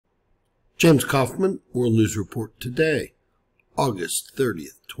James Kaufman, World News Report today, August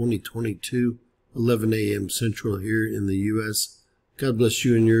 30th, 2022, 11 a.m. Central here in the U.S. God bless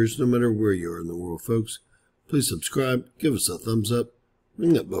you and yours, no matter where you are in the world, folks. Please subscribe, give us a thumbs up,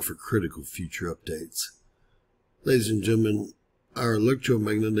 ring that bell for critical future updates. Ladies and gentlemen, our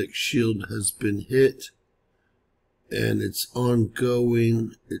electromagnetic shield has been hit, and it's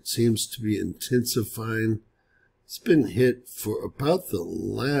ongoing. It seems to be intensifying. It's been hit for about the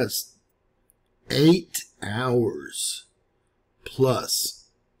last 8 hours plus.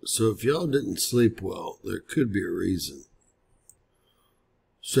 So if y'all didn't sleep well, there could be a reason.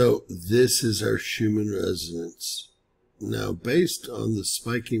 So this is our Schumann resonance. Now, based on the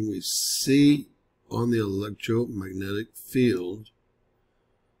spiking we see on the electromagnetic field,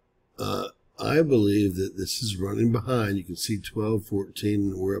 I believe that this is running behind. You can see 12, 14,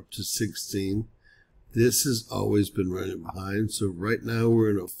 and we're up to 16. This has always been running behind. So right now we're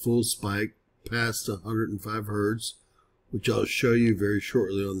in a full spike past 105 hertz, which I'll show you very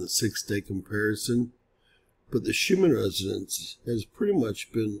shortly on the 6-day comparison. But the Schumann resonance has pretty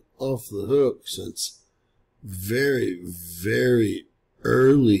much been off the hook since very, very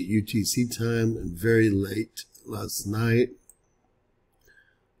early UTC time and very late last night.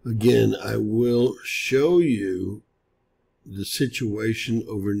 Again, I will show you the situation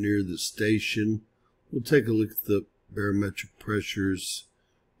over near the station. We'll take a look at the barometric pressures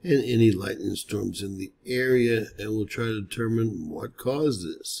and any lightning storms in the area, and we'll try to determine what caused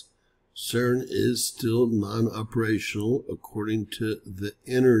this. CERN is still non-operational according to the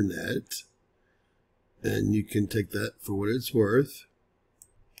internet, and you can take that for what it's worth.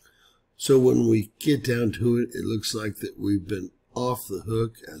 So when we get down to it, it looks like that we've been off the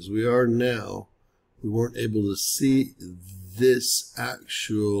hook as we are now. We weren't able to see this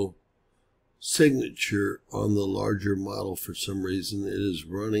actual signature on the larger model for some reason. It is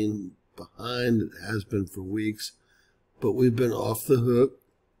running behind. It has been for weeks, but we've been off the hook,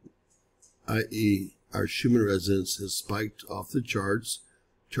 i.e. our Schumann resonance has spiked off the charts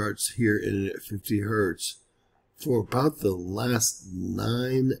here in at 50 hertz for about the last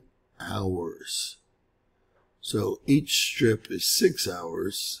 9 hours. So each strip is 6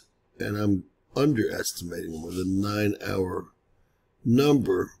 hours, and I'm underestimating with a 9-hour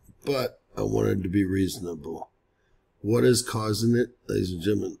number, but I wanted to be reasonable. What is causing it, ladies and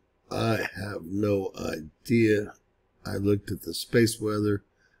gentlemen? I have no idea. I looked at the space weather,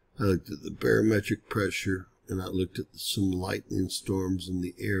 I looked at the barometric pressure, and I looked at some lightning storms in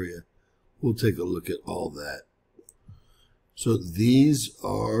the area. We'll take a look at all that. So these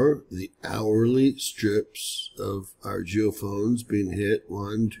are the hourly strips of our geophones being hit.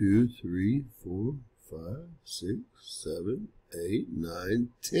 1, 2, 3, 4, 5, 6, 7, 8, 9,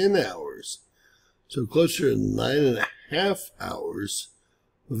 10 hours. So closer to 9.5 hours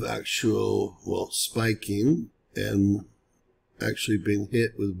of actual, spiking and actually being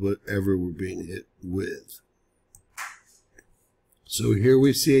hit with whatever we're being hit with. So here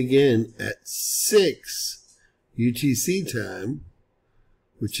we see again at 6 UTC time,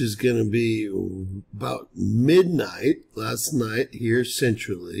 which is going to be about midnight last night here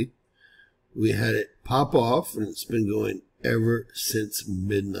centrally. We had it pop off, and it's been going ever since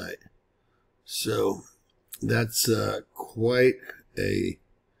midnight. So that's quite a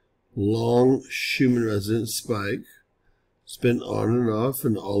long Schumann resonance spike. It's been on and off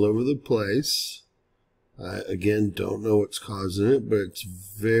and all over the place. I, again, don't know what's causing it, but it's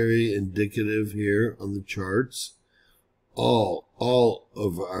very indicative here on the charts. All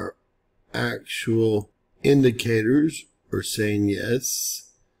of our actual indicators are saying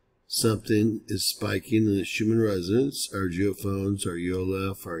yes, something is spiking in the Schumann resonance. Our geophones, our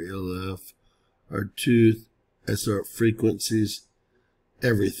ULF, our ELF, our tooth, SR frequencies,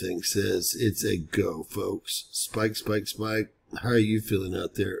 everything says it's a go, folks. Spike, spike, spike. How are you feeling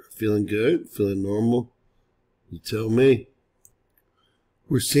out there? Feeling good? Feeling normal? You tell me.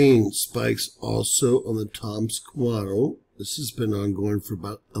 We're seeing spikes also on the Tomsk model. This has been ongoing for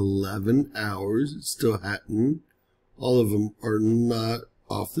about 11 hours. It's still happening. All of them are not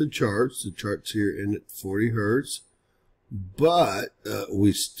off the charts. The charts here end at 40 hertz. But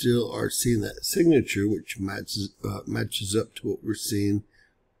we still are seeing that signature, which matches up to what we're seeing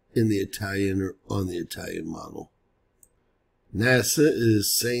in the Italian or on the Italian model. NASA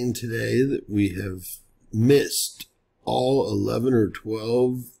is saying today that we have missed all 11 or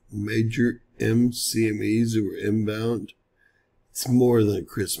 12 major MCMEs that were inbound. It's more than a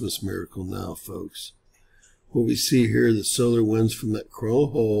Christmas miracle now, folks. What we see here, the solar winds from that coronal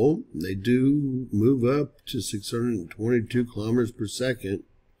hole, they do move up to 622 kilometers per second.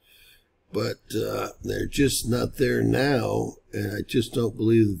 but they're just not there now, and I just don't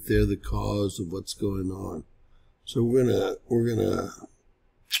believe that they're the cause of what's going on. So we're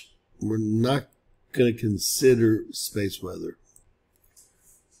not gonna consider space weather.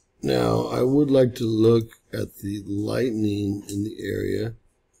 Now, I would like to look at the lightning in the area.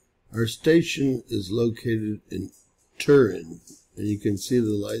 Our station is located in Turin, and you can see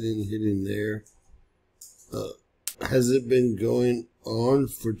the lightning hitting there. Has it been going on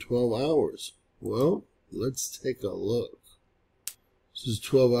for 12 hours? Well, let's take a look. This is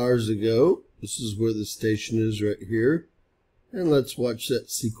 12 hours ago. This is where the station is right here. And let's watch that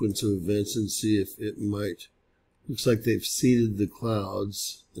sequence of events and see if it might. Looks like they've seeded the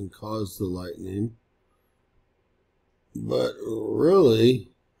clouds and caused the lightning. But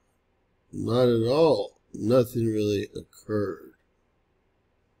really, not at all. Nothing really occurred.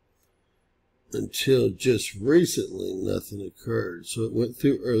 Until just recently, nothing occurred. So it went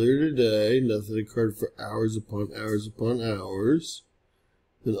through earlier today. Nothing occurred for hours upon hours upon hours.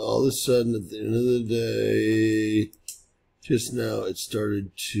 Then all of a sudden, at the end of the day, just now it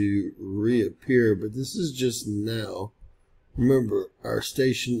started to reappear. But this is just now. Remember, our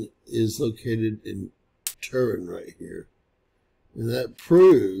station is located in Turin right here. And that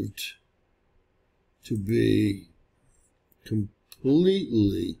proved to be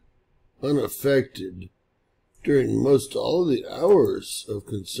completely unaffected during most all of the hours of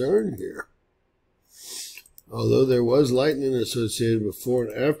concern here. Although there was lightning associated before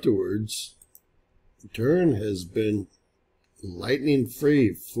and afterwards, Turin has been lightning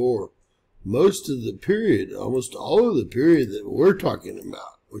free for most of the period, almost all of the period that we're talking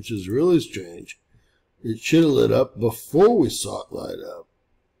about, which is really strange. It should have lit up before we saw it light up,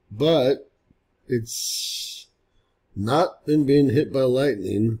 but it's not been being hit by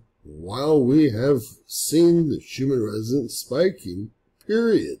lightning while we have seen the Schumann resonance spiking,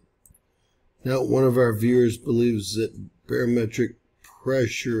 period. Now, one of our viewers believes that barometric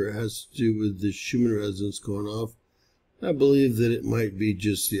pressure has to do with the Schumann resonance going off. I believe that it might be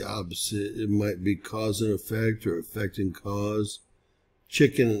just the opposite. It might be cause and effect, or effect and cause.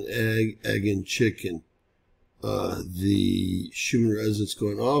 Chicken and egg, egg and chicken. The Schumann resonance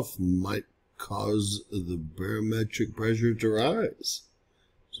going off might cause the barometric pressure to rise.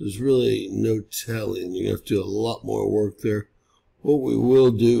 So there's really no telling. You have to do a lot more work there. What we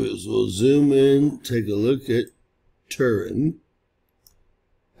will do is we'll zoom in, take a look at Turin,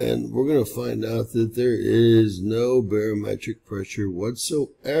 and we're going to find out that there is no barometric pressure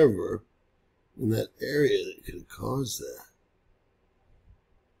whatsoever in that area that could cause that.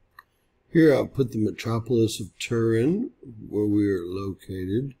 Here I'll put the metropolis of Turin, where we are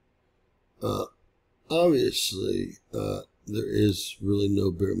located. Obviously, there is really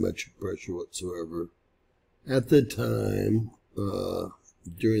no barometric pressure whatsoever at the time,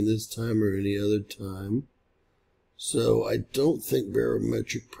 during this time or any other time. So I don't think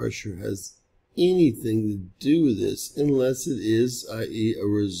barometric pressure has anything to do with this, unless it is, i.e., a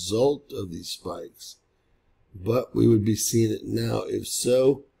result of these spikes. But we would be seeing it now if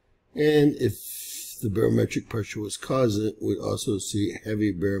so, and if the barometric pressure was causing it, we'd also see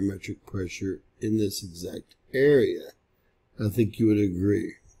heavy barometric pressure in this exact area. I think you would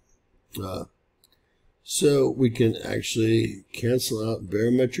agree. So we can actually cancel out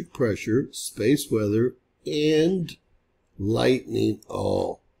barometric pressure, space weather, and lightning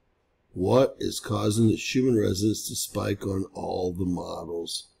all. What is causing the Schumann resonance to spike on all the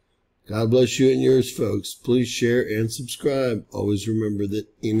models? God bless you and yours, folks. Please share and subscribe. Always remember that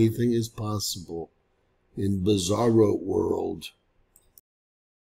anything is possible in Bizarro World.